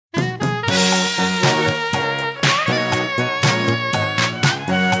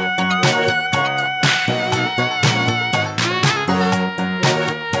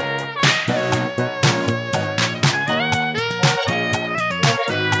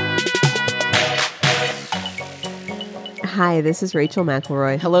Hi, this is Rachel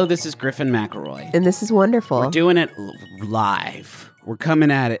McElroy. Hello, this is Griffin McElroy. And this is wonderful. We're doing it live. We're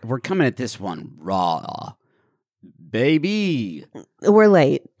coming at it. We're coming at this one raw. Baby. We're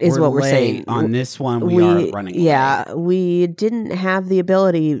late, is what we're saying. On this one, we are running late. Yeah, we didn't have the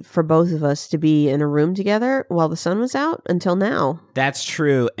ability for both of us to be in a room together while the sun was out until now. That's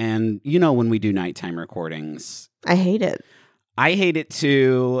true. And you know when we do nighttime recordings. I hate it. I hate it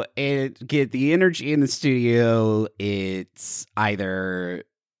too. It get the energy in the studio. It's either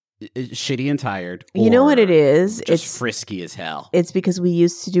shitty and tired. Or you know what it is? It's frisky as hell. It's because we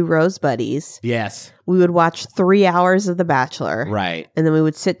used to do Rose Buddies. Yes. We would watch 3 hours of The Bachelor. Right. And then we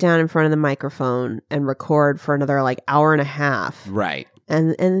would sit down in front of the microphone and record for another hour and a half. Right.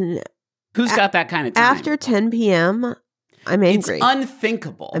 And who's got that kind of time? After 10 p.m., I'm angry. It's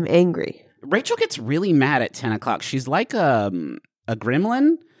unthinkable. I'm angry. Rachel gets really mad at 10 o'clock. She's like a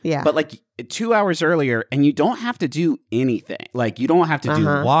gremlin. Yeah. But like 2 hours earlier, and you don't have to do anything. Like you don't have to do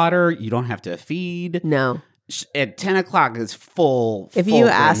water. You don't have to feed. No. At 10 o'clock is full. If you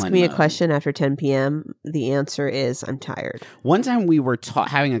ask me mode. a question after 10 p.m., the answer is I'm tired. One time we were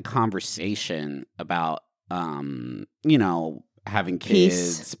having a conversation about, having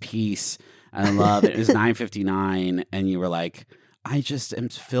kids, peace, and love. It was 9:59, and you were like, I just am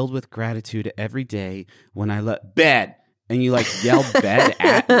filled with gratitude every day when I bed. And you yelled bed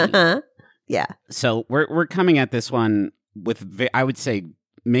at me. Yeah. So we're coming at this one with, I would say,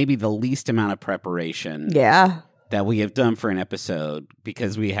 maybe the least amount of preparation. Yeah. That we have done for an episode,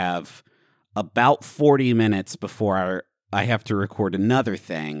 because we have about 40 minutes before I have to record another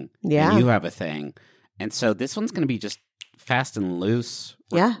thing. Yeah. And you have a thing. And so this one's going to be just fast and loose.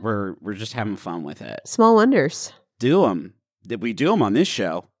 We're just having fun with it. Small wonders. Do them. Did we do them on this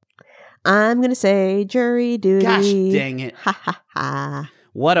show? I'm going to say jury duty. Gosh dang it. Ha ha ha.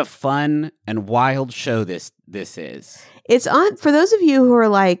 What a fun and wild show this is. It's on, for those of you who are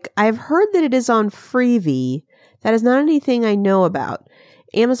like, I've heard that it is on Freevee. That is not anything I know about.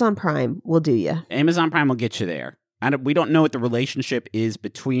 Amazon Prime will do you. Amazon Prime will get you there. We don't know what the relationship is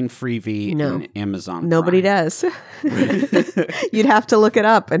between Freevee and Amazon Nobody Prime. does. You'd have to look it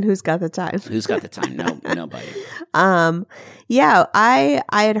up, and who's got the time? Who's got the time? Nobody. Yeah, I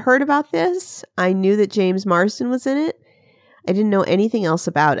had heard about this. I knew that James Marsden was in it. I didn't know anything else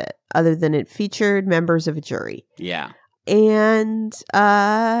about it other than it featured members of a jury. Yeah. And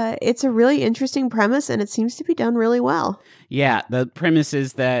it's a really interesting premise, and it seems to be done really well. Yeah, the premise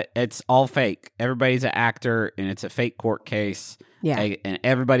is that it's all fake. Everybody's an actor, and it's a fake court case. Yeah. And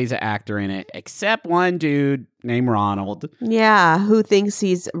everybody's an actor in it, except one dude named Ronald. Yeah, who thinks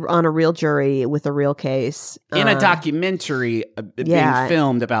he's on a real jury with a real case. In a documentary being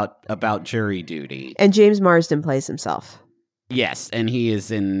filmed about jury duty. And James Marsden plays himself. Yes, and he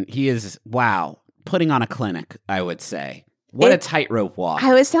is, wow, putting on a clinic, I would say. What a tightrope walk.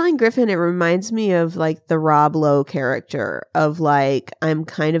 I was telling Griffin, it reminds me of the Rob Lowe character of I'm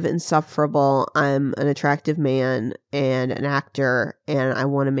kind of insufferable. I'm an attractive man and an actor, and I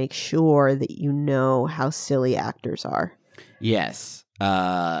want to make sure that you know how silly actors are. Yes.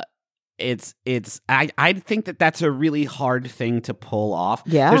 I think that's a really hard thing to pull off.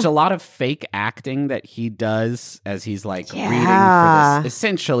 Yeah. There's a lot of fake acting that he does as he's reading for this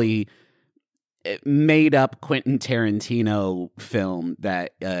essentially made up Quentin Tarantino film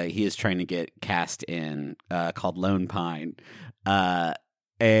that he is trying to get cast in called Lone Pine.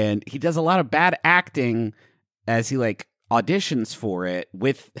 And he does a lot of bad acting as he auditions for it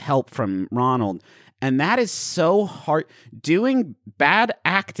with help from Ronald. And that is so hard. Doing bad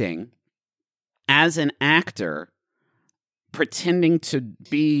acting as an actor, pretending to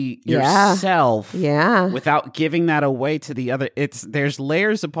be yourself without giving that away to the other. There's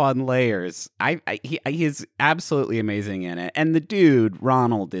layers upon layers. He is absolutely amazing in it. And the dude,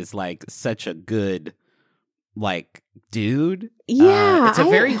 Ronald, is such a good dude. Yeah. It's a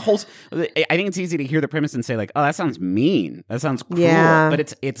very wholesome. I think it's easy to hear the premise and say oh, that sounds mean. That sounds cruel. Yeah.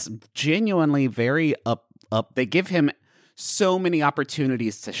 But it's genuinely very up. They give him so many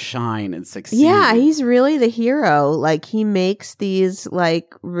opportunities to shine and succeed. Yeah, he's really the hero. He makes these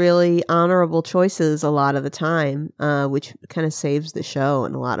really honorable choices a lot of the time, which kind of saves the show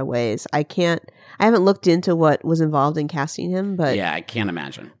in a lot of ways. I haven't looked into what was involved in casting him, but yeah, I can't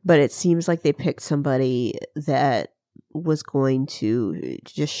imagine. But it seems like they picked somebody that was going to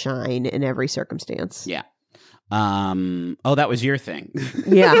just shine in every circumstance. Yeah. Oh, that was your thing.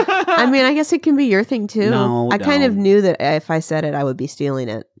 Yeah. I mean, I guess it can be your thing too. No, I kind of knew that if I said it, I would be stealing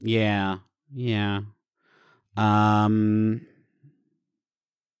it. Yeah. Yeah. Know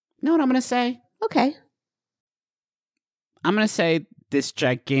what I'm going to say? Okay. I'm going to say this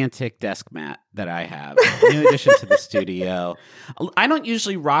gigantic desk mat that I have, new addition to the studio. I don't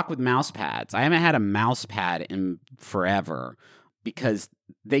usually rock with mouse pads. I haven't had a mouse pad in forever because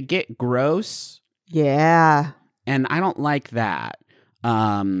they get gross. Yeah. And I don't like that.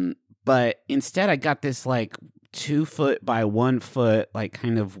 But instead I got this like 2 foot by 1 foot, like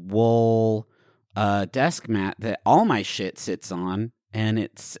kind of wool desk mat that all my shit sits on. And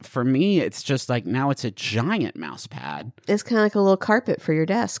it's, for me, it's just like, now it's a giant mouse pad. It's kind of like a little carpet for your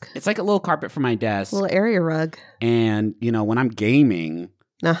desk. It's like a little carpet for my desk. A little area rug. And, you know, when I'm gaming,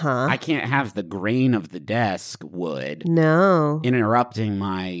 I can't have the grain of the desk wood interrupting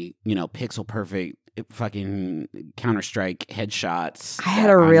my, you know, pixel perfect fucking Counter-Strike headshots. I had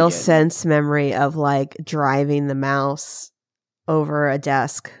a real sense memory of like driving the mouse over a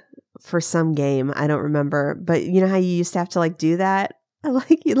desk for some game. I don't remember. But you know how you used to have to like do that?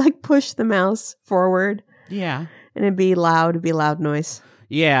 Like you like push the mouse forward. Yeah. And it'd be loud noise.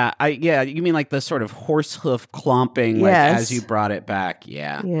 Yeah, you mean like the sort of horse hoof clomping, like as you brought it back.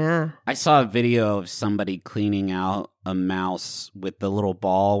 Yeah. Yeah. I saw a video of somebody cleaning out a mouse with the little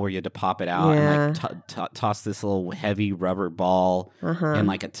ball where you had to pop it out and like toss this little heavy rubber ball in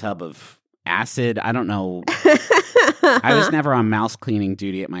like a tub of acid. I don't know. I was never on mouse cleaning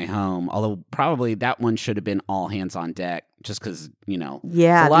duty at my home, although probably that one should have been all hands on deck, just because, you know, it's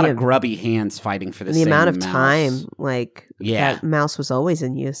a lot of grubby hands fighting for the same amount of mouse. Time, like that mouse was always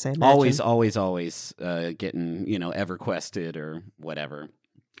in use, I imagine. Always getting, you know, EverQuested or whatever.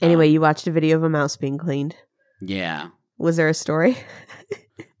 Anyway, you watched a video of a mouse being cleaned. Yeah. Was there a story?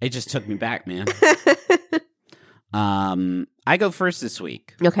 It just took me back, man. I go first this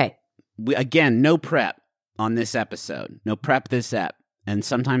week. Okay. Again, no prep on this episode. No prep this ep. And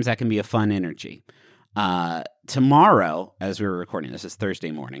sometimes that can be a fun energy. Tomorrow, as we were recording, this is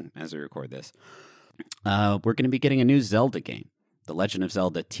Thursday morning as we record this, we're going to be getting a new Zelda game, The Legend of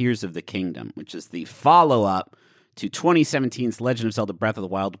Zelda Tears of the Kingdom, which is the follow-up to 2017's Legend of Zelda Breath of the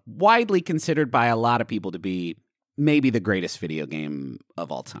Wild, widely considered by a lot of people to be maybe the greatest video game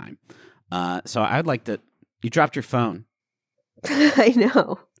of all time. So I'd like to... You dropped your phone. I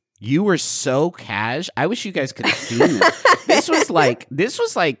know. You were so cash. I wish you guys could have seen this. This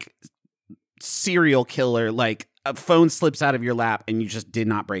was like serial killer. Like a phone slips out of your lap and you just did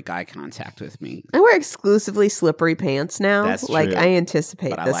not break eye contact with me. I wear exclusively slippery pants now. That's like true, I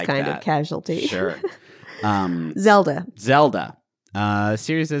anticipate this like kind that. of casualty. Sure. Zelda.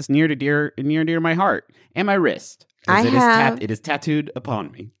 Series that's near and dear to my heart and my wrist. It is tattooed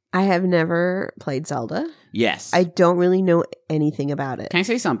upon me. I have never played Zelda. Yes. I don't really know anything about it. Can I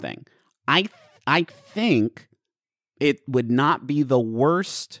say something? I think it would not be the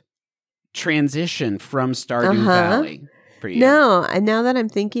worst transition from Stardew Valley for you. No, and now that I'm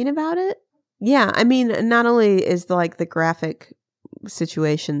thinking about it, yeah. I mean, not only is the graphic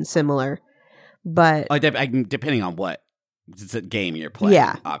situation similar, but depending on what game you're playing.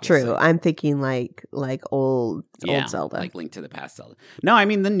 Yeah, obviously. True. I'm thinking like old Zelda, like Link to the Past Zelda. No, I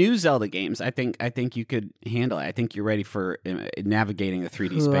mean the new Zelda games. I think you could handle it. I think you're ready for navigating the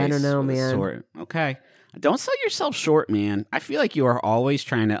 3D space. I don't know, man. Okay, don't sell yourself short, man. I feel like you are always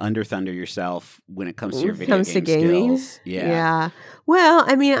trying to thunder yourself when it comes to your video game gaming skills. Yeah. Well,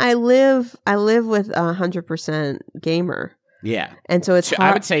 I mean, I live with 100% gamer. Yeah. And so it's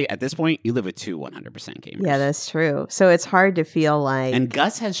hard. I would say at this point, you live with 100% gamers. Yeah, that's true. So it's hard to feel like... And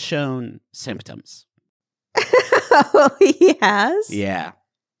Gus has shown symptoms. Oh, he has? Yeah.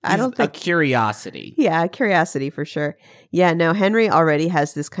 I don't think... A curiosity. Yeah, curiosity for sure. Yeah, no, Henry already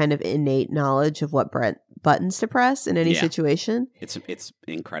has this kind of innate knowledge of what buttons to press in any situation. It's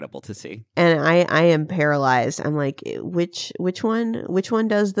incredible to see. And I am paralyzed. I'm like, which one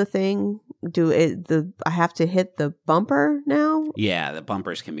does the thing? I have to hit the bumper now? Yeah, the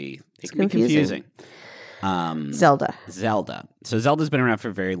bumpers can be confusing. Zelda. So Zelda's been around for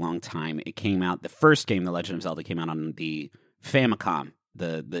a very long time. It came out, the first game, The Legend of Zelda, came out on the Famicom,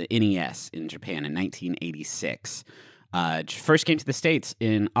 the NES in Japan in 1986. First came to the States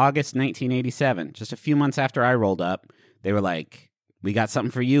in August 1987. Just a few months after I rolled up, they were like, "We got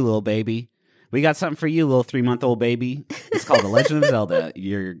something for you, little baby. We got something for you, little 3-month-old baby. It's called The Legend of Zelda.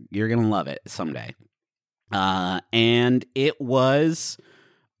 You're gonna love it someday." And it was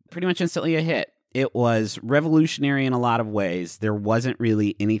pretty much instantly a hit. It was revolutionary in a lot of ways. There wasn't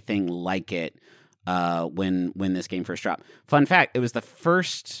really anything like it when this game first dropped. Fun fact: it was the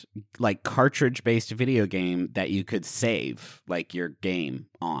first cartridge-based video game that you could save your game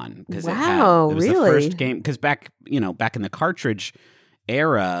on. It was really? The first game because back in the cartridge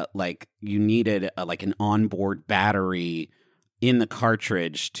era, you needed an onboard battery in the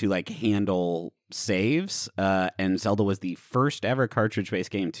cartridge to like handle saves, and Zelda was the first ever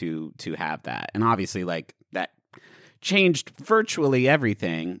cartridge-based game to have that. And obviously, like, that changed virtually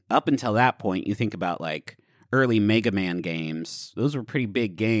everything. Up until that point, you think about like early Mega Man games; those were pretty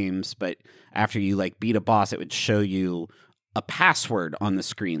big games. But after you like beat a boss, it would show you a password on the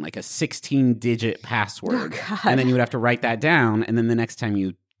screen, like a 16-digit password, and then you would have to write that down. And then the next time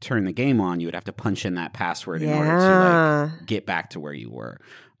you turn the game on, you would have to punch in that password in order to like get back to where you were.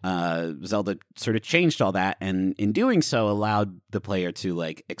 Zelda sort of changed all that, and in doing so allowed the player to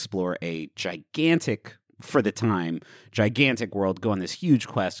like explore a gigantic, for the time, gigantic world, go on this huge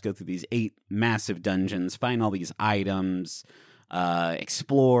quest, go through these 8 massive dungeons, find all these items,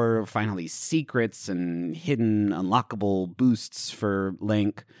 explore, find all these secrets and hidden unlockable boosts for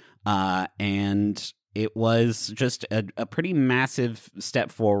Link, and it was just a pretty massive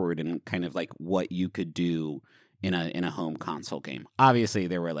step forward in kind of like what you could do in a home console game. Obviously,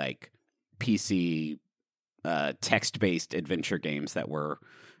 there were like PC text-based adventure games that were,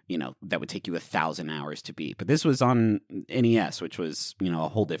 you know, that would take you 1,000 hours to beat. But this was on NES, which was, you know, a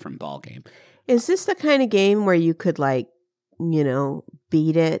whole different ball game. Is this the kind of game where you could like, you know,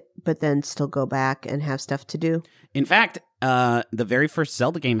 beat it, but then still go back and have stuff to do? In fact, the very first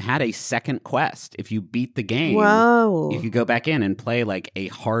Zelda game had a second quest. If you beat the game, Whoa, you could go back in and play like a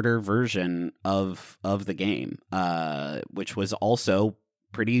harder version of the game, which was also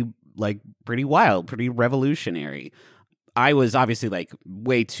pretty wild, pretty revolutionary. I was obviously like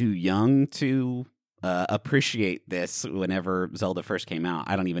way too young to appreciate this whenever Zelda first came out.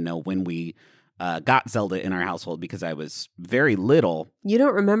 I don't even know when we got Zelda in our household because I was very little. You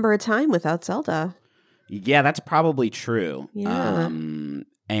don't remember a time without Zelda. Yeah, that's probably true. Yeah.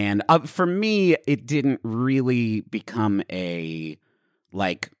 And for me, it didn't really become a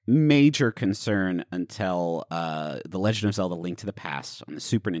like major concern until The Legend of Zelda: Link to the Past on the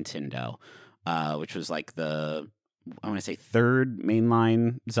Super Nintendo, which was like the, I want to say, third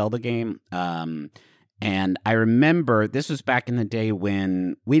mainline Zelda game. And I remember this was back in the day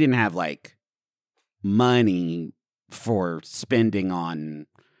when we didn't have like money for spending on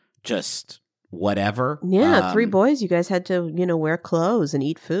just whatever. Yeah, 3 boys, you guys had to, you know, wear clothes and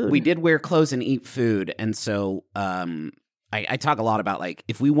eat food. We did wear clothes and eat food. And so I talk a lot about like,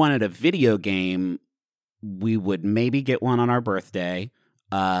 if we wanted a video game, we would maybe get one on our birthday,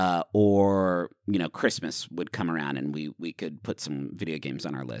 or, you know, Christmas would come around and we could put some video games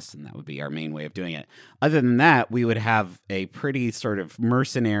on our list, and that would be our main way of doing it. Other than that, we would have a pretty sort of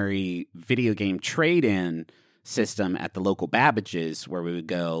mercenary video game trade-in system at the local Babbage's, where we would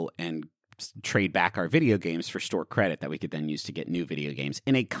go and trade back our video games for store credit that we could then use to get new video games,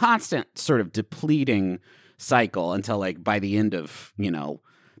 in a constant sort of depleting cycle until like by the end of, you know,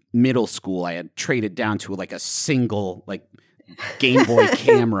 middle school, I had traded down to like a single like Game Boy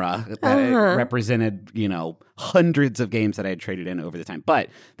camera that represented, you know, hundreds of games that I had traded in over the time. But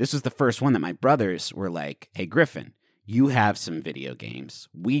this was the first one that my brothers were like, hey, Griffin, you have some video games.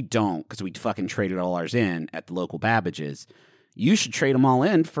 We don't, because we fucking traded all ours in at the local Babbage's. You should trade them all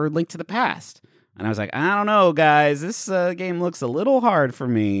in for Link to the Past. And I was like, I don't know, guys. This game looks a little hard for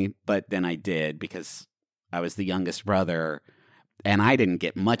me. But then I did, because I was the youngest brother, and I didn't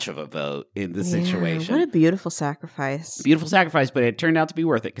get much of a vote in the situation. What a beautiful sacrifice. Beautiful sacrifice, but it turned out to be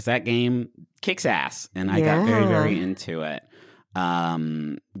worth it, because that game kicks ass, and I got very, very into it.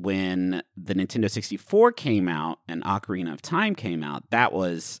 When the Nintendo 64 came out and Ocarina of Time came out, that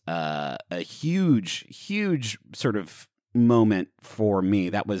was a huge, huge sort of moment for me.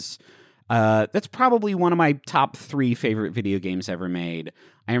 That was that's probably one of my top 3 favorite video games ever made.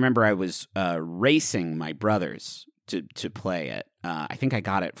 I remember I was racing my brothers to play it. I think I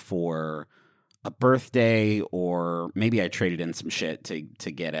got it for a birthday, or maybe I traded in some shit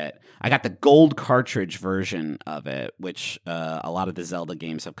to get it. I got the gold cartridge version of it, which a lot of the Zelda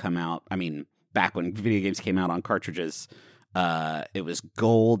games have come out. I mean, back when video games came out on cartridges, it was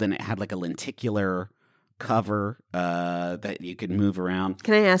gold, and it had like a lenticular cover that you could move around.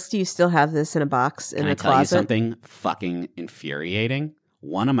 Can I ask, do you still have this in a box in the closet? Can I tell you something fucking infuriating?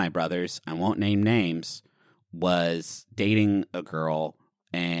 One of my brothers, I won't name names, was dating a girl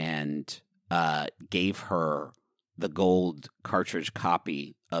and gave her the gold cartridge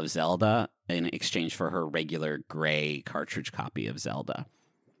copy of Zelda in exchange for her regular gray cartridge copy of Zelda.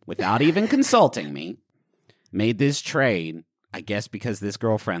 Without even consulting me, made this trade, I guess because this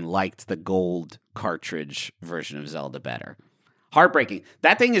girlfriend liked the gold cartridge version of Zelda better. Heartbreaking.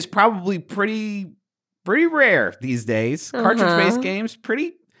 That thing is probably pretty rare these days. Cartridge-based games,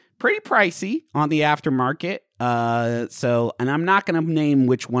 pretty pricey on the aftermarket. And I'm not going to name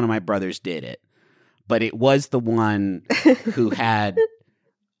which one of my brothers did it, but it was the one who had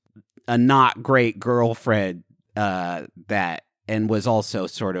a not great girlfriend and was also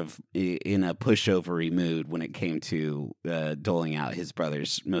sort of in a pushovery mood when it came to doling out his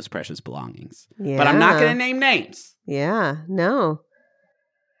brother's most precious belongings. Yeah. But I'm not going to name names. Yeah, no.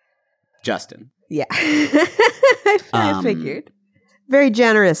 Justin. Yeah. I figured. Very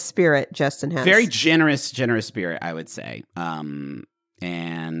generous spirit Justin has. Very generous spirit, I would say.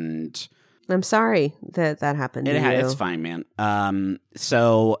 And I'm sorry that happened to you. It's fine, man.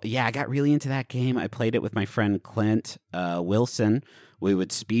 So, yeah, I got really into that game. I played it with my friend Clint Wilson. We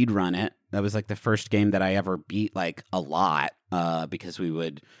would speed run it. That was like the first game that I ever beat like a lot because we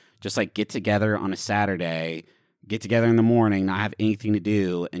would just like get together on a Saturday, get together in the morning, not have anything to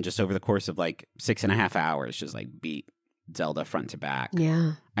do, and just over the course of like 6.5 hours, just like beat Zelda front to back.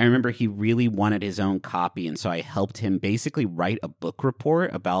 Yeah. I remember he really wanted his own copy, and so I helped him basically write a book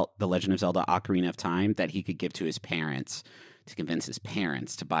report about The Legend of Zelda Ocarina of Time that he could give to his parents to convince his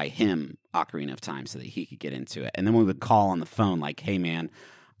parents to buy him Ocarina of Time so that he could get into it. And then we would call on the phone like, hey, man,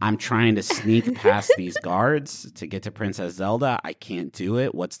 I'm trying to sneak past these guards to get to Princess Zelda. I can't do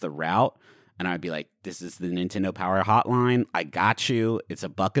it. What's the route? And I'd be like, this is the Nintendo Power Hotline. I got you. It's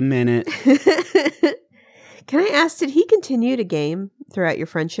 $1 a minute. Can I ask, did he continue to game throughout your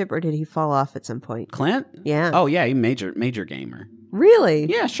friendship, or did he fall off at some point? Clint? Yeah. Oh, yeah, he major gamer. Really?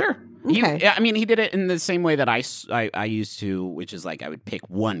 Yeah, sure. Okay. He did it in the same way that I used to, which is like I would pick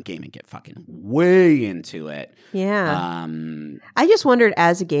one game and get fucking way into it. Yeah. I just wondered,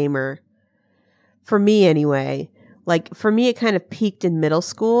 as a gamer, for me anyway, like for me it kind of peaked in middle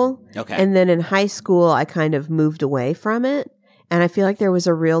school. Okay. And then in high school I kind of moved away from it. And I feel like there was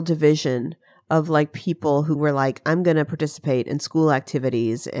a real division of like people who were like, I'm going to participate in school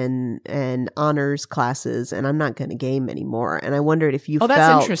activities and honors classes, and I'm not going to game anymore. And I wondered if you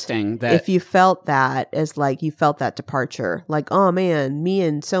that's interesting. If you felt that as like, you felt that departure, like, oh man, me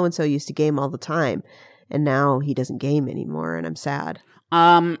and so-and-so used to game all the time, and now he doesn't game anymore, and I'm sad.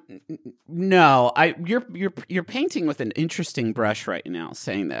 No, you're painting with an interesting brush right now,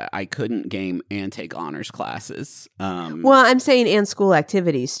 saying that I couldn't game and take honors classes. Well, I'm saying and school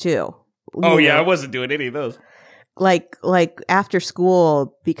activities too. Oh yeah, I wasn't doing any of those. Like after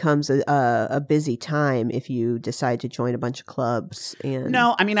school becomes a busy time if you decide to join a bunch of clubs. And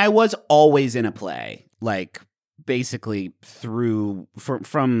no, I mean I was always in a play, like basically from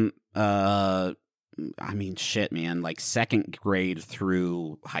I mean shit, man, like second grade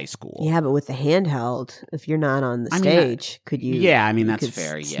through high school. Yeah, but with the handheld, if you're not on the stage, could you? Yeah, I mean that's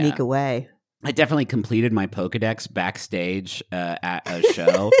fair. Sneak away. I definitely completed my Pokedex backstage at a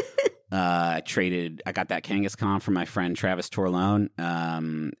show. I got that Kangaskhan from my friend Travis Torlone,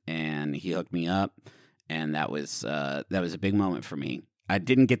 and he hooked me up, and that was a big moment for me. I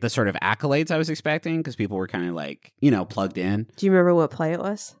didn't get the sort of accolades I was expecting because people were kind of like, plugged in. Do you remember what play it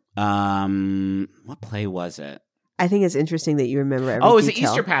was? What play was it? I think it's interesting that you remember every detail. It was the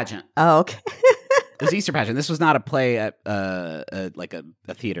Easter pageant. Oh, okay. It was Easter pageant. This was not a play at like a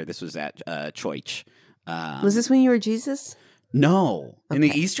theater. This was at Choich. Was this when you were Jesus? No. Okay. In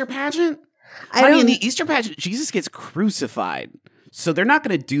the Easter pageant? In the Easter pageant, Jesus gets crucified. So they're not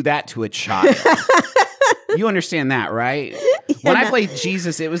going to do that to a child. You understand that, right? Yeah, when I played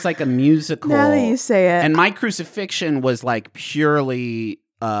Jesus, it was like a musical. Now that you say it. And my crucifixion was like purely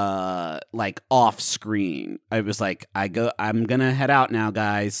like off screen. I was like, I'm going to head out now,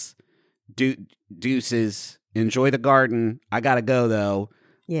 guys. Deuces. Enjoy the garden. I got to go, though.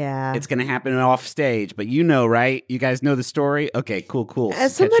 Yeah. It's going to happen off stage, but right? You guys know the story? Okay, cool.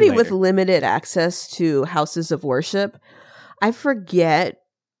 As somebody with limited access to houses of worship, I forget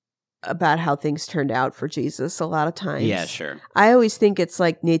about how things turned out for Jesus a lot of times. Yeah, sure. I always think it's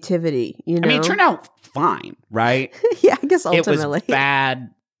like nativity, I mean, it turned out fine, right? Yeah, I guess ultimately. It was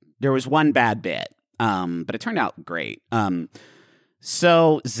bad. There was one bad bit, but it turned out great.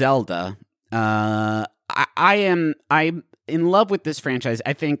 So Zelda, I'm in love with this franchise.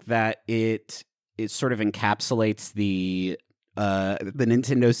 I think that it sort of encapsulates the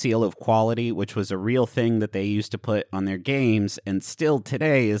Nintendo seal of quality, which was a real thing that they used to put on their games, and still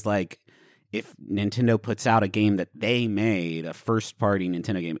today is like, if Nintendo puts out a game that they made, a first-party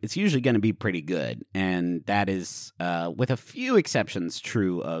Nintendo game, it's usually going to be pretty good, and that is, with a few exceptions,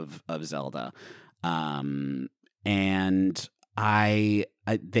 true of Zelda. And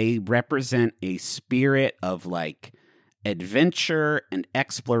they represent a spirit of like adventure and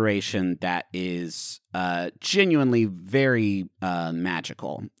exploration that is genuinely very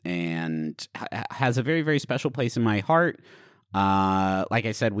magical and has a very, very special place in my heart. Like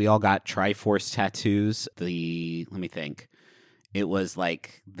I said, we all got Triforce tattoos. Let me think. it was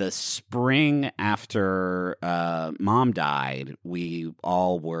like the spring after Mom died. We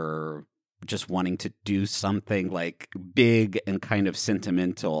all were just wanting to do something like big and kind of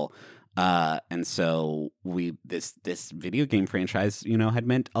sentimental. And so this video game franchise, had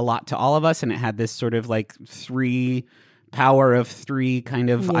meant a lot to all of us, and it had this sort of like power of three kind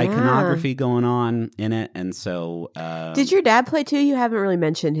of iconography going on in it. And so did your dad play too? You haven't really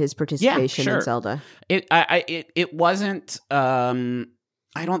mentioned his participation in Zelda. It wasn't I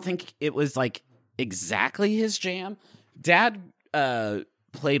don't think it was like exactly his jam. Dad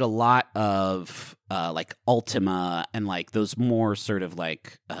played a lot of like Ultima and like those more sort of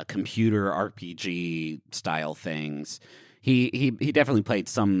like computer RPG style things. He definitely played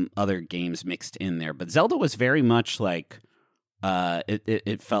some other games mixed in there, but Zelda was very much like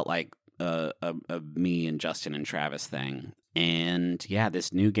it felt like a me and Justin and Travis thing. And yeah,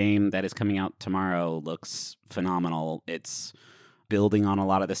 this new game that is coming out tomorrow looks phenomenal. It's building on a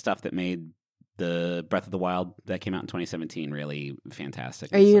lot of the stuff that made the Breath of the Wild that came out in 2017 really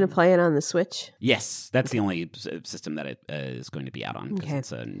fantastic. Are you going to play it on the Switch? Yes, that's the only system that it is going to be out on, because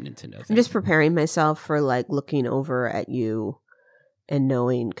it's a Nintendo thing. I'm just preparing myself for like looking over at you and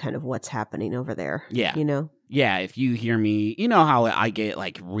knowing kind of what's happening over there. Yeah. Yeah, if you hear me, you know how I get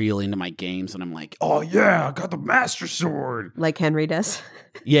like real into my games and I'm like, oh yeah, I got the Master Sword. Like Henry does.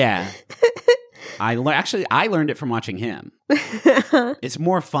 Yeah. I learned it from watching him. It's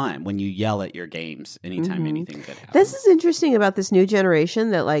more fun when you yell at your games anytime anything good happens. This is interesting about this new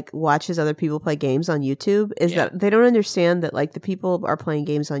generation that like watches other people play games on YouTube is that they don't understand that like the people are playing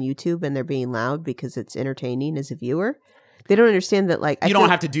games on YouTube and they're being loud because it's entertaining as a viewer. They don't understand that like you don't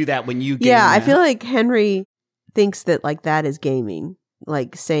have to do that when you game. Yeah, I feel like Henry thinks that like that is gaming,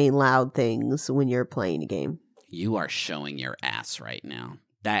 like saying loud things when you're playing a game. You are showing your ass right now.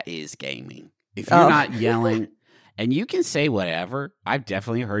 That is gaming. If you're not yelling, and you can say whatever, I've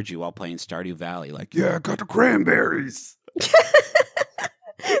definitely heard you while playing Stardew Valley, like, yeah, I got the cranberries.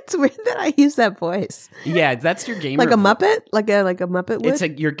 It's weird that I use that voice. Yeah, that's your gamer like a Muppet? Like a Muppet would? It's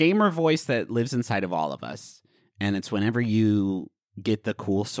your gamer voice that lives inside of all of us. And it's whenever you get the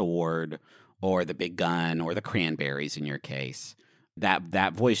cool sword or the big gun or the cranberries in your case,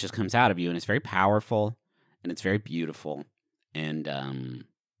 that voice just comes out of you, and it's very powerful and it's very beautiful. And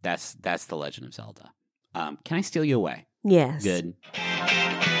that's the Legend of Zelda. Can I steal you away? Yes. Good.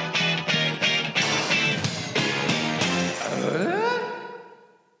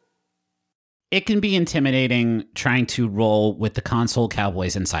 It can be intimidating trying to roll with the console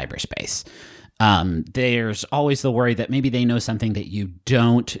cowboys in cyberspace. There's always the worry that maybe they know something that you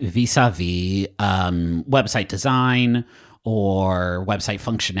don't, vis-a-vis website design or website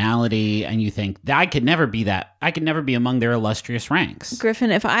functionality, and you think, I could never be that. I could never be among their illustrious ranks.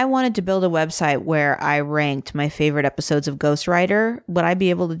 Griffin, if I wanted to build a website where I ranked my favorite episodes of Ghost Rider, would I be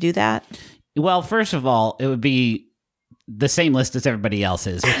able to do that? Well, first of all, it would be the same list as everybody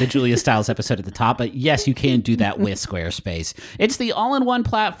else's with the Julia Stiles episode at the top. But yes, you can do that with Squarespace. It's the all-in-one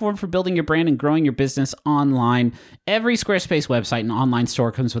platform for building your brand and growing your business online. Every Squarespace website and online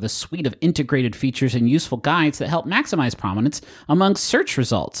store comes with a suite of integrated features and useful guides that help maximize prominence among search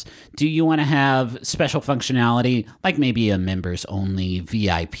results. Do you want to have special functionality, like maybe a members-only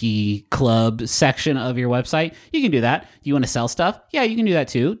VIP club section of your website? You can do that. Do you want to sell stuff? Yeah, you can do that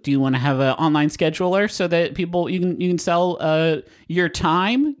too. Do you want to have an online scheduler so that people you can sell your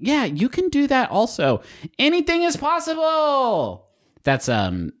time? Yeah, you can do that also. Anything is possible. That's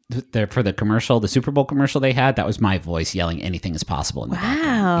for the commercial, the Super Bowl commercial they had. That was my voice yelling anything is possible in the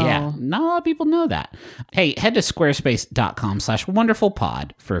background. Yeah, not a lot of people know that. Hey, head to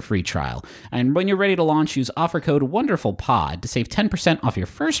squarespace.com/wonderfulpod for a free trial. And when you're ready to launch, use offer code wonderfulpod to save 10% off your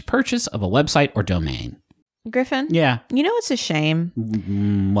first purchase of a website or domain. Griffin? Yeah. You know what's a shame?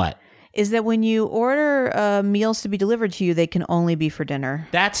 What? Is that when you order meals to be delivered to you, they can only be for dinner.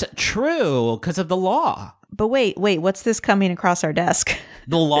 That's true because of the law. But wait, what's this coming across our desk?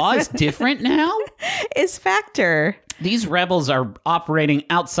 The law is different now? It's Factor. These rebels are operating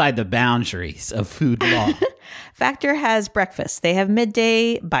outside the boundaries of food law. Factor has breakfast. They have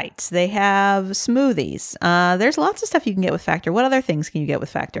midday bites. They have smoothies. There's lots of stuff you can get with Factor. What other things can you get with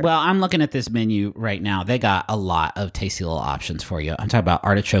Factor? Well, I'm looking at this menu right now. They got a lot of tasty little options for you. I'm talking about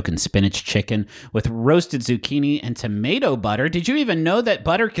artichoke and spinach chicken with roasted zucchini and tomato butter. Did you even know that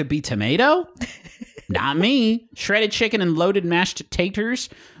butter could be tomato? Not me. Shredded chicken and loaded mashed taters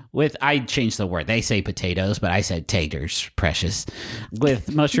with, I changed the word. They say potatoes, but I said taters, precious.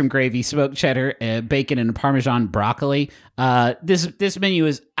 With mushroom gravy, smoked cheddar, bacon, and Parmesan broccoli. This menu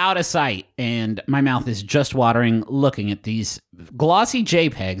is out of sight, and my mouth is just watering looking at these glossy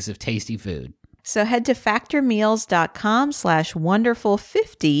JPEGs of tasty food. So head to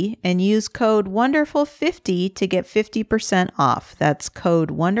factormeals.com/wonderful50 and use code wonderful50 to get 50% off. That's code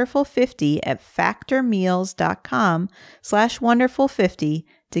wonderful50 at factormeals.com/wonderful50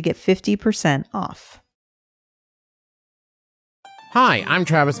 to get 50% off. Hi, I'm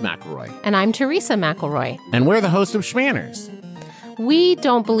Travis McElroy. And I'm Teresa McElroy. And we're the host of Schmanners. We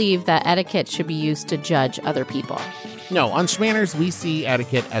don't believe that etiquette should be used to judge other people. No, on Schmanners, we see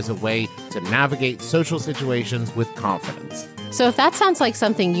etiquette as a way to navigate social situations with confidence. So if that sounds like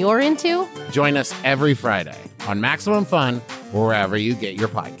something you're into, join us every Friday on Maximum Fun or wherever you get your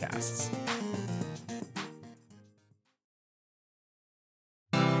podcasts.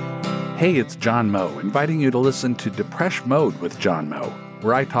 Hey, it's John Moe, inviting you to listen to Depresh Mode with John Moe,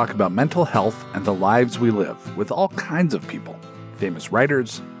 where I talk about mental health and the lives we live with all kinds of people. Famous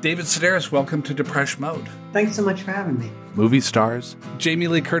writers. David Sedaris, welcome to Depresh Mode. Thanks so much for having me. Movie stars. Jamie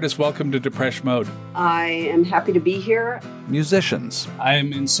Lee Curtis, welcome to Depresh Mode. I am happy to be here. Musicians. I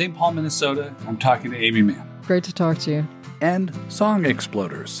am in St. Paul, Minnesota. I'm talking to Amy Mann. Great to talk to you. And song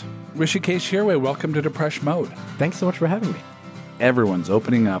exploders. Rishikesh Hirway, welcome to Depresh Mode. Thanks so much for having me. Everyone's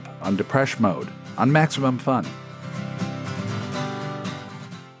opening up on Depresh Mode on Maximum Fun.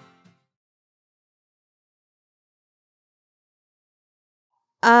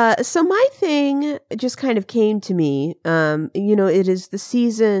 So my thing just kind of came to me. It is the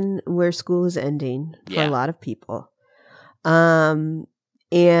season where school is ending for a lot of people. And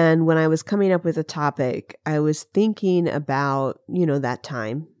when I was coming up with a topic, I was thinking about, that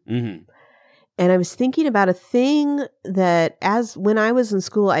time. Mm-hmm. And I was thinking about a thing that when I was in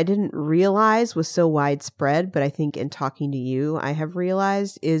school, I didn't realize was so widespread, but I think in talking to you, I have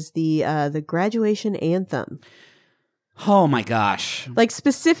realized is the graduation anthem. Oh my gosh. Like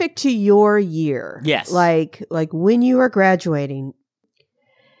specific to your year. Yes. Like when you are graduating.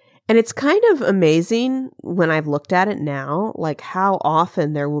 And it's kind of amazing when I've looked at it now, like how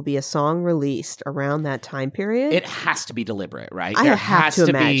often there will be a song released around that time period. It has to be deliberate, right? I there have has to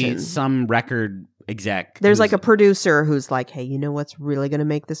to imagine. be some record exec. There's like a producer who's like, hey, you know what's really going to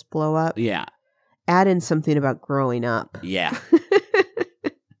make this blow up? Yeah. Add in something about growing up. Yeah.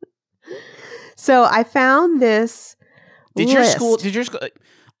 So I found this Did list. your school,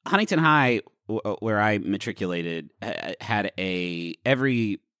 Huntington High, where I matriculated, had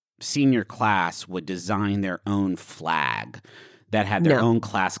every senior class would design their own flag that had their own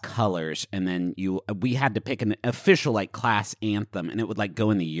class colors, and then we had to pick an official like class anthem, and it would like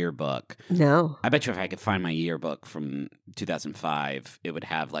go in the yearbook. No. I bet you if I could find my yearbook from 2005, it would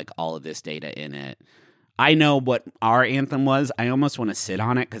have like all of this data in it. I know what our anthem was. I almost want to sit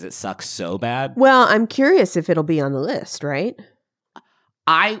on it because it sucks so bad. Well, I'm curious if it'll be on the list, right?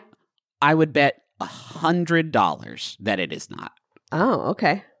 I would bet $100 that it is not. Oh,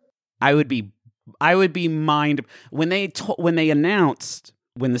 okay. I would be mind when they announced,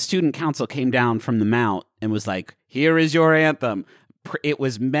 when the student council came down from the mount and was like, "Here is your anthem." It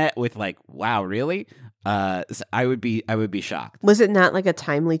was met with like, "Wow, really?" So I would be shocked. Was it not like a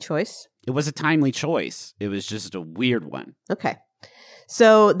timely choice? It was a timely choice. It was just a weird one. Okay.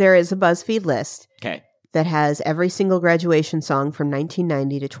 So there is a BuzzFeed list. Okay. That has every single graduation song from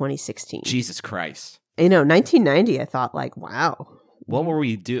 1990 to 2016. Jesus Christ. 1990, I thought like, wow. What were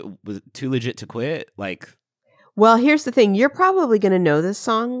we do? Was it Too Legit to Quit? Like, well, here's the thing. You're probably going to know this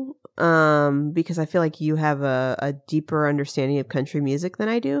song because I feel like you have a deeper understanding of country music than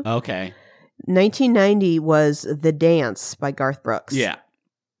I do. Okay. 1990 was The Dance by Garth Brooks. Yeah.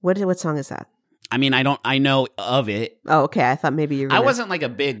 What song is that? I mean, I know of it. Oh, okay. I thought maybe you were I wasn't like a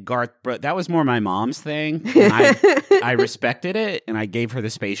big Garth Brooks. That was more my mom's thing. And I respected it, and I gave her the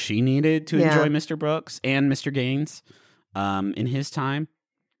space she needed to enjoy Mr. Brooks and Mr. Gaines in his time.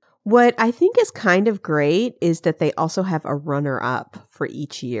 What I think is kind of great is that they also have a runner-up for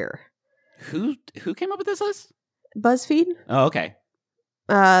each year. Who came up with this list? BuzzFeed. Oh, okay.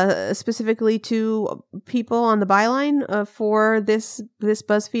 Specifically to people on the byline for this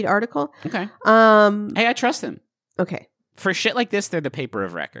BuzzFeed article. Okay. Hey, I trust them. Okay. For shit like this, they're the paper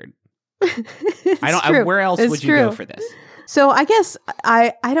of record. True. Where else would you go for this? So I guess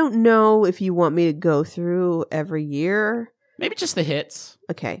I don't know if you want me to go through every year. Maybe just the hits.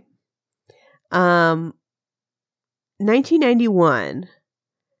 Okay. 1991,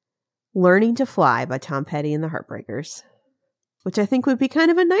 Learning to Fly by Tom Petty and the Heartbreakers, which I think would be kind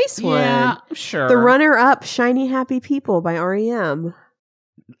of a nice one. Yeah, sure. The runner-up, Shiny Happy People by REM.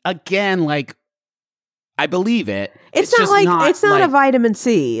 Again, like, I believe it. It's not like it's not like a vitamin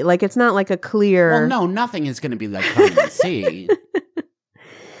C. Like, it's not like a clear. Well, no, nothing is going to be like vitamin C.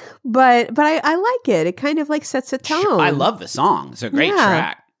 But I like it. It kind of like sets a tone. I love the song. It's a great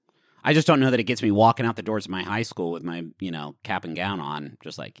track. I just don't know that it gets me walking out the doors of my high school with my, cap and gown on,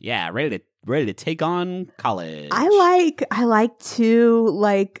 just like, yeah, ready to take on college. I like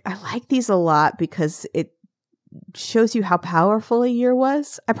these a lot because it shows you how powerful a year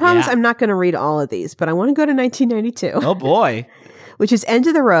was. I promise I'm not going to read all of these, but I want to go to 1992. Oh boy. Which is End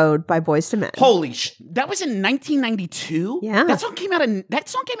of the Road by Boyz II Men. Holy that was in 1992? Yeah. That song came out when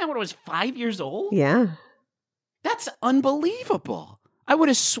I was 5 years old? Yeah. That's unbelievable. I would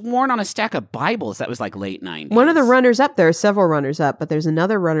have sworn on a stack of Bibles that was like late 90s. One of the runners-up, there are several runners-up, but there's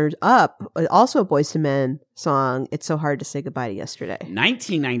another runner-up, also a Boyz II Men song, It's So Hard to Say Goodbye to Yesterday.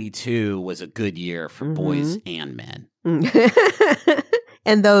 1992 was a good year for boys and men.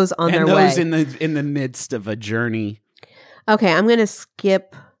 And those on their way. And those in the midst of a journey. Okay, I'm going to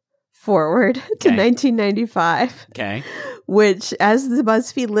skip forward to 1995. Okay. Which, as the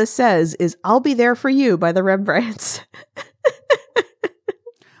BuzzFeed list says, is I'll Be There For You by the Rembrandts.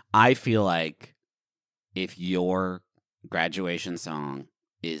 I feel like if your graduation song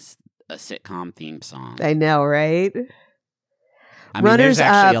is a sitcom theme song. I know, right? I mean, there's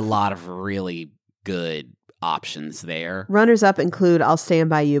actually a lot of really good options there. Runners up include I'll Stand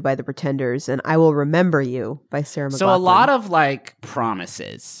By You by the Pretenders and I Will Remember You by Sarah McLachlan. So a lot of like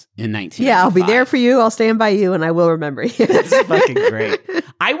promises in 1995. Yeah, I'll be there for you, I'll stand by you, and I will remember you. That's fucking great.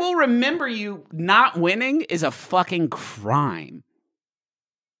 I Will Remember You not winning is a fucking crime.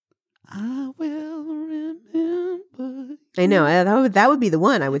 I will remember. I know that would be the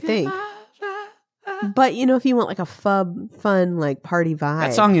one I would think. But if you want like a fun like party vibe,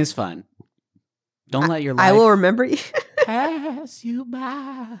 that song is fun. Don't let your life. I will remember you. Pass you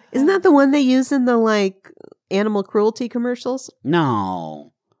by. Isn't that the one they use in the like animal cruelty commercials?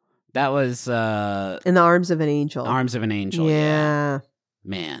 No, that was In the Arms of an Angel. Arms of an Angel. Yeah.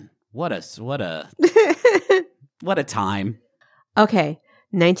 Man, what a time. Okay.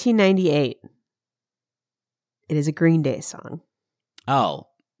 1998. It is a Green Day song. Oh,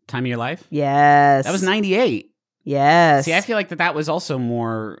 Time of Your Life? Yes. That was 98. Yes. See, I feel like that was also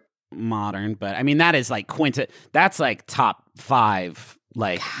more modern, but I mean, that is like that's like top 5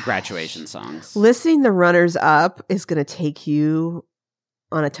 like graduation songs. Listing the runners up is going to take you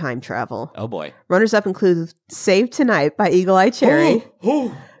on a time travel. Oh boy. Runners up include Save Tonight by Eagle Eye Cherry.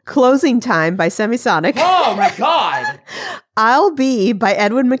 Closing Time by Semisonic. Oh my God. I'll Be by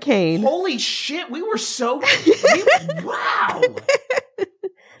Edwin McCain. Holy shit. We were wow.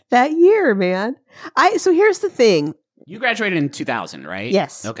 That year, man. So here's the thing. You graduated in 2000, right?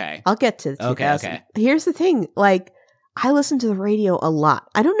 Yes. Okay. I'll get to 2000. Okay. Here's the thing. Like, I listened to the radio a lot.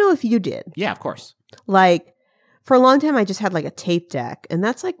 I don't know if you did. Yeah, of course. Like, for a long time, I just had like a tape deck. And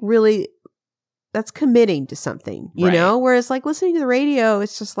that's like really... That's committing to something, you know? Whereas like listening to the radio,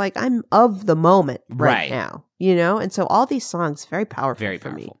 it's just like I'm of the moment right now, And so all these songs, very powerful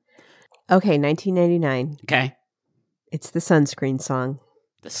for me. Okay, 1999. Okay. It's the Sunscreen song.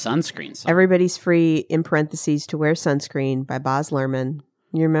 The Sunscreen song. Everybody's Free, in parentheses, to Wear Sunscreen by Baz Luhrmann.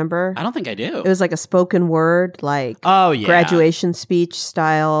 You remember? I don't think I do. It was like a spoken word, like graduation speech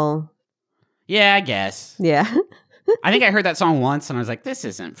style. Yeah, I guess. Yeah. I think I heard that song once and I was like, this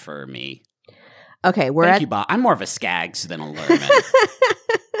isn't for me. Okay, Thank you, Bob. I'm more of a Skaggs than a Luhrmann.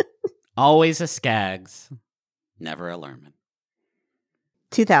 Always a Skaggs, never a Luhrmann.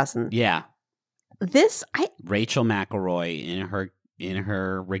 2000. Yeah. Rachel McElroy in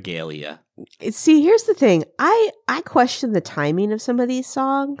her regalia. See, here's the thing. I question the timing of some of these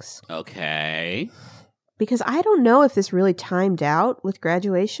songs. Okay. Because I don't know if this really timed out with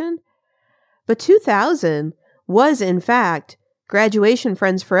graduation. But 2000 was, in fact, Graduation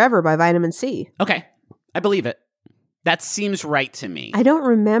Friends Forever by Vitamin C. Okay. I believe it. That seems right to me. I don't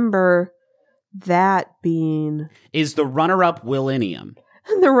remember that being... Is the runner-up Willennium?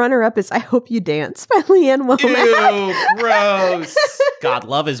 The runner-up is I Hope You Dance by Leanne Womack. Ew, gross. God,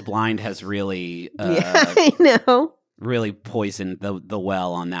 Love Is Blind has really... yeah, I know. Really poisoned the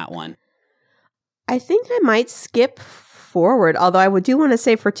well on that one. I think I might skip forward, although I do want to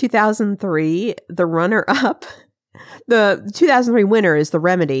say for 2003, the runner-up... The 2003 winner is The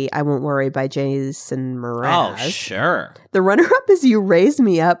Remedy, I Won't Worry by Jason Mraz. Oh, sure. The runner-up is You Raise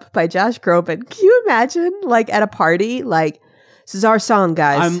Me Up by Josh Groban. Can you imagine, like, at a party, like, this is our song,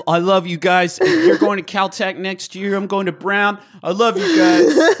 guys. I love you guys. You're going to Caltech next year. I'm going to Brown. I love you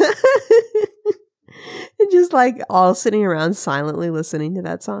guys. And just, like, all sitting around silently listening to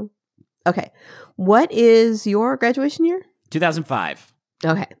that song. Okay. What is your graduation year? 2005.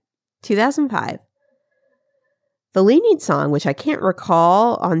 Okay. 2005. The leading song, which I can't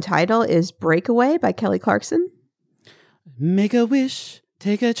recall on title, is Breakaway by Kelly Clarkson. Make a wish,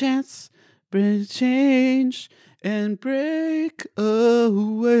 take a chance, bring change, and break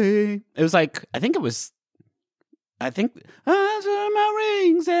away. It was like, I think I turn my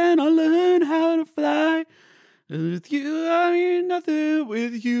rings and I learn how to fly. With you, I mean nothing.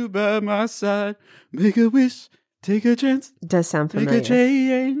 With you by my side, make a wish, take a chance. Does sound familiar. Make a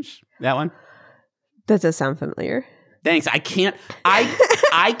change. That one. That does sound familiar. Thanks. I can't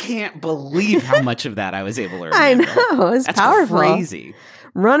believe how much of that I was able to remember. I know. It's That's powerful. crazy.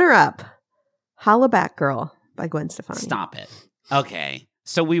 Runner up, Holla Back Girl by Gwen Stefani. Stop it. Okay.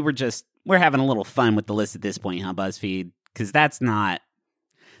 So we're having a little fun with the list at this point, huh, BuzzFeed? Because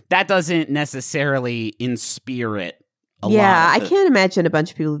that doesn't necessarily inspirit a lot. Yeah, I can't imagine a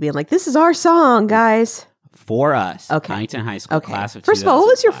bunch of people being like, this is our song, guys. For us, Okay. Huntington High School class of 2005. First of all, what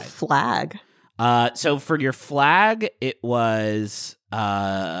was your flag? So for your flag, it was,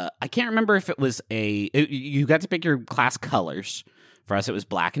 I can't remember if it was you got to pick your class colors. For us, it was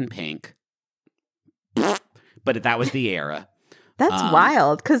black and pink. But that was the era. That's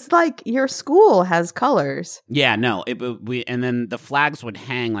wild, because like your school has colors. Yeah, no, and then the flags would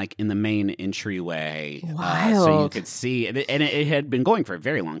hang like in the main entryway, Wild. so you could see. And it had been going for a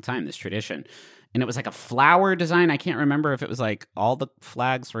very long time, this tradition. And it was like a flower design. I can't remember if it was like all the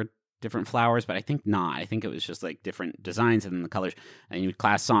flags were different flowers, but I think not. I think it was just like different designs and then the colors. And you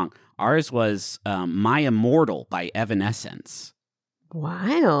class song. Ours was "My Immortal" by Evanescence.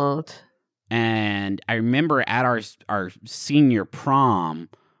 Wild. And I remember at our senior prom,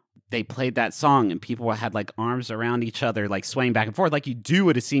 they played that song and people had like arms around each other, like swaying back and forth like you do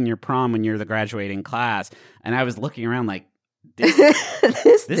at a senior prom when you're the graduating class. And I was looking around like,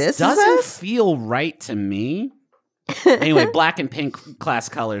 this doesn't feel right to me. Anyway, black and pink class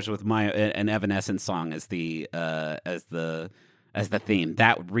colors with an Evanescence song as the theme.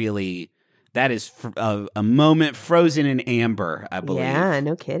 That is a moment frozen in amber, I believe. Yeah,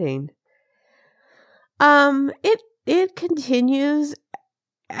 no kidding. It continues.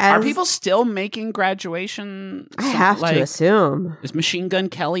 Are people still making graduation? I have to assume. Is Machine Gun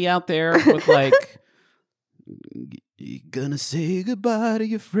Kelly out there with like, you gonna say goodbye to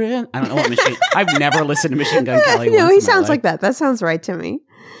your friend? I don't know what Machine. I've never listened to Machine Gun Kelly. No, he sounds like that. That sounds right to me.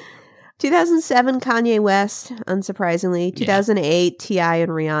 2007, Kanye West, unsurprisingly. 2008, T.I.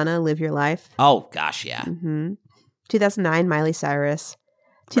 and Rihanna, Live Your Life. Oh, gosh, yeah. 2009, Miley Cyrus.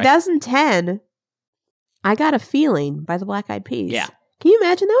 2010, I Got a Feeling by the Black Eyed Peas. Yeah. Can you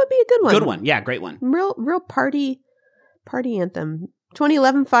imagine? That would be a good one. Good one. Yeah, great one. Real party anthem.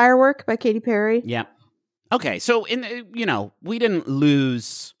 2011, Firework by Katy Perry. Yeah. Okay, so we didn't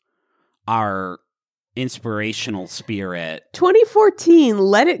lose our inspirational spirit. 2014,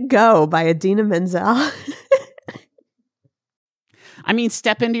 Let It Go by Idina Menzel. I mean,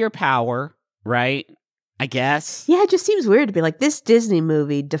 step into your power, right? I guess. Yeah, it just seems weird to be like, this Disney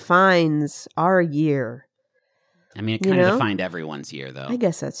movie defines our year. I mean, it kind of defined everyone's year, though. I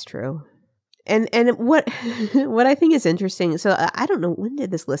guess that's true. And what what I think is interesting, so I don't know, when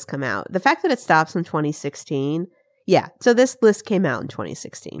did this list come out? The fact that it stops in 2016, yeah. So this list came out in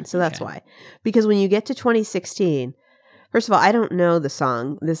 2016, so that's why. Because when you get to 2016, first of all, I don't know the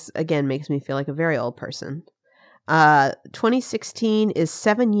song. This, again, makes me feel like a very old person. 2016 is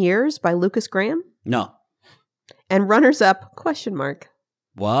 7 Years by Lucas Graham. No. And runners up, ?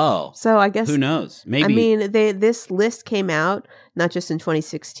 Whoa. So I guess, who knows? Maybe. I mean, this list came out not just in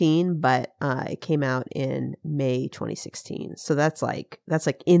 2016, but it came out in May 2016. So that's like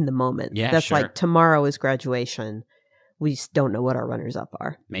in the moment. Yeah, that's sure. like tomorrow is graduation. We just don't know what our runners up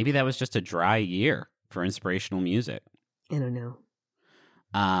are. Maybe that was just a dry year for inspirational music. I don't know.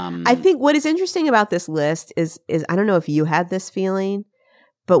 I think what is interesting about this list is I don't know if you had this feeling,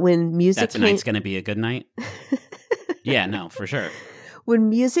 but when music tonight's going to be a good night. Yeah, no, for sure. When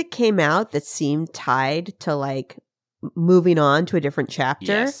music came out that seemed tied to like moving on to a different chapter,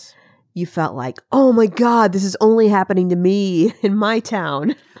 yes. You felt like, oh my God, this is only happening to me in my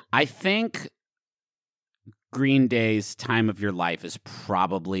town. I think Green Day's Time of Your Life is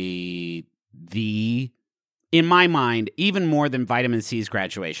probably in my mind, even more than Vitamin C's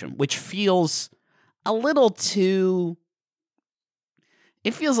Graduation, which feels a little too...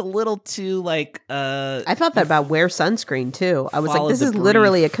 It feels a little too like... I felt that about Wear Sunscreen, too. I was like, this is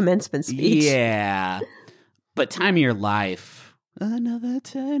literally a commencement speech. Yeah. But Time of Your Life... Another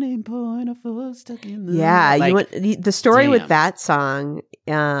turning point, a foot stuck in the... Yeah, like, the story with that song,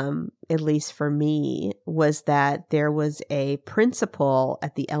 at least for me, was that there was a principal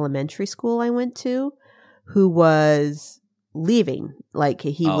at the elementary school I went to who was leaving. Like,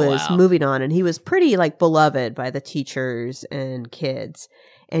 he was moving on, and he was pretty like beloved by the teachers and kids.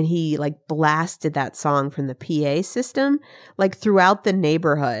 and he like blasted that song from the PA system like throughout the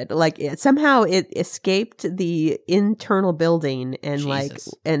neighborhood. Like somehow it escaped the internal building, and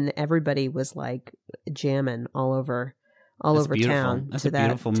Jesus. and everybody was like jamming all over That's beautiful. town. That's to a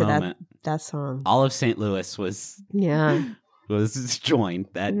beautiful moment. That song. All of St. Louis was joined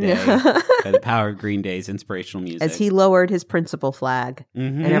that day by the power of Green Day's inspirational music. As he lowered his principal flag,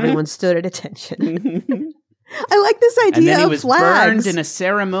 Mm-hmm. and everyone stood at attention. I like this idea and then he of was flags. burned in a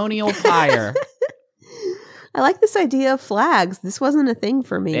ceremonial fire. I like this idea of flags. This wasn't a thing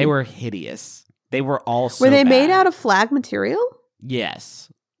for me. They were hideous. They were all so Were they made bad. out of flag material?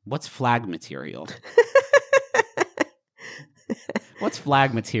 Yes. What's flag material? What's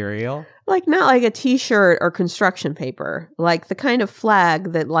flag material? Like not like a t-shirt or construction paper. Like the kind of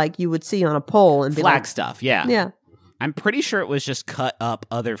flag that like you would see on a pole and be Flag like, stuff, yeah. Yeah. I'm pretty sure it was just cut up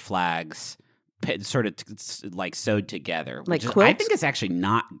other flags, sort of like sewed together. Like I quilts? think it's actually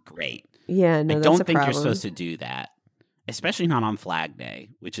not great. Yeah, no, I that's don't a think problem. you're supposed to do that, especially not on Flag Day,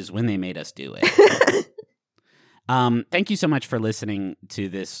 which is when they made us do it. Thank you so much for listening to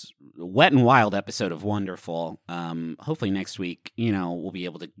this wet and wild episode of Wonderful. Hopefully next week, we'll be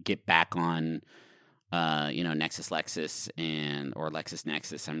able to get back on, Nexus Lexus or Lexus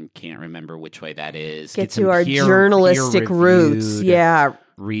Nexus. I can't remember which way that is. Get some to our journalistic roots. Yeah.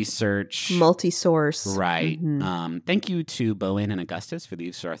 Research. Multi-source. Right. Mm-hmm. Thank you to Bowen and Augustus for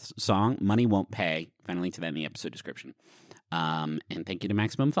the song Money Won't Pay. Find a link to that in the episode description. And thank you to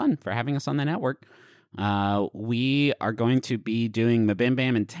Maximum Fun for having us on the network. We are going to be doing Mabim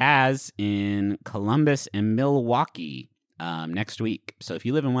Bam and Taz in Columbus and Milwaukee next week. So if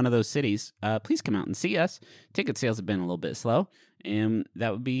you live in one of those cities, please come out and see us. Ticket sales have been a little bit slow, and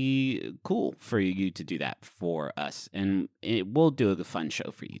that would be cool for you to do that for us. And we'll do a fun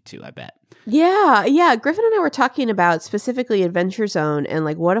show for you too, I bet. Yeah. Griffin and I were talking about specifically Adventure Zone and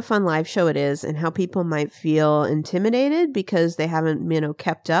like what a fun live show it is and how people might feel intimidated because they haven't,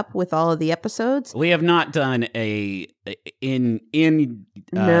 kept up with all of the episodes. We have not done a in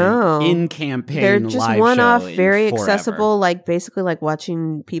campaign. They're just live one-off, show very forever. accessible, like basically like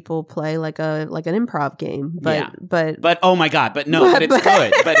watching people play like an improv game. But oh my god! But it's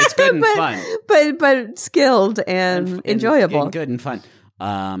good. But it's good and fun. But skilled and enjoyable. And good and fun.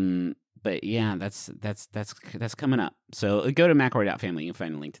 But yeah, that's coming up. So go to McElroy.family. You can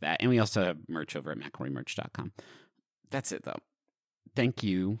find a link to that. And we also have merch over at McElroymerch.com. That's it, though. Thank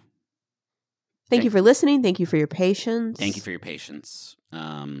you. Thank you for listening. Thank you for your patience. Thank you for your patience.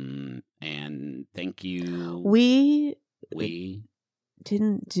 And thank you. We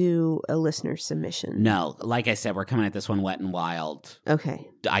didn't do a listener submission. No, like I said, we're coming at this one wet and wild. Okay.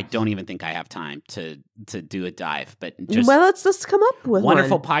 I don't even think I have time to do a dive, but just let's come up with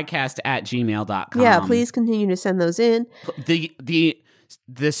wonderfulpodcast@gmail.com. Yeah, please continue to send those in. The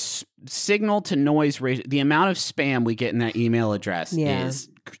signal to noise ratio, the amount of spam we get in that email address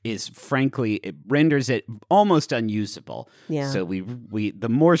is frankly, it renders it almost unusable. Yeah. So we the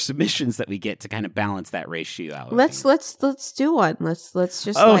more submissions that we get to kind of balance that ratio out. Let's do one. Let's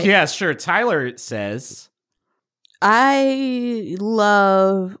just. Oh yeah, sure. Tyler says, I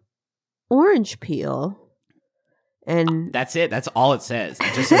love orange peel, and that's it. That's all it says.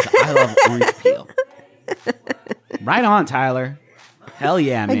 It just says I love orange peel. Right on, Tyler. Hell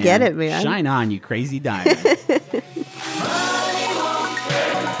yeah, man. I get it, man. Shine on, you crazy diamond.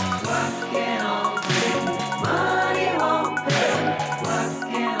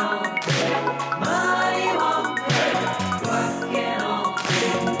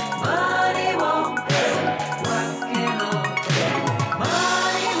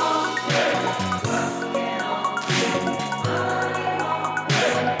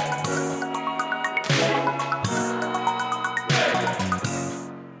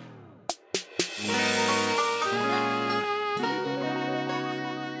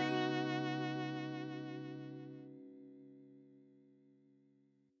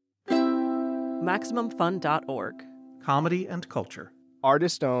 MaximumFun.org. Comedy and culture.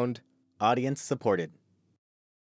 Artist owned. Audience supported.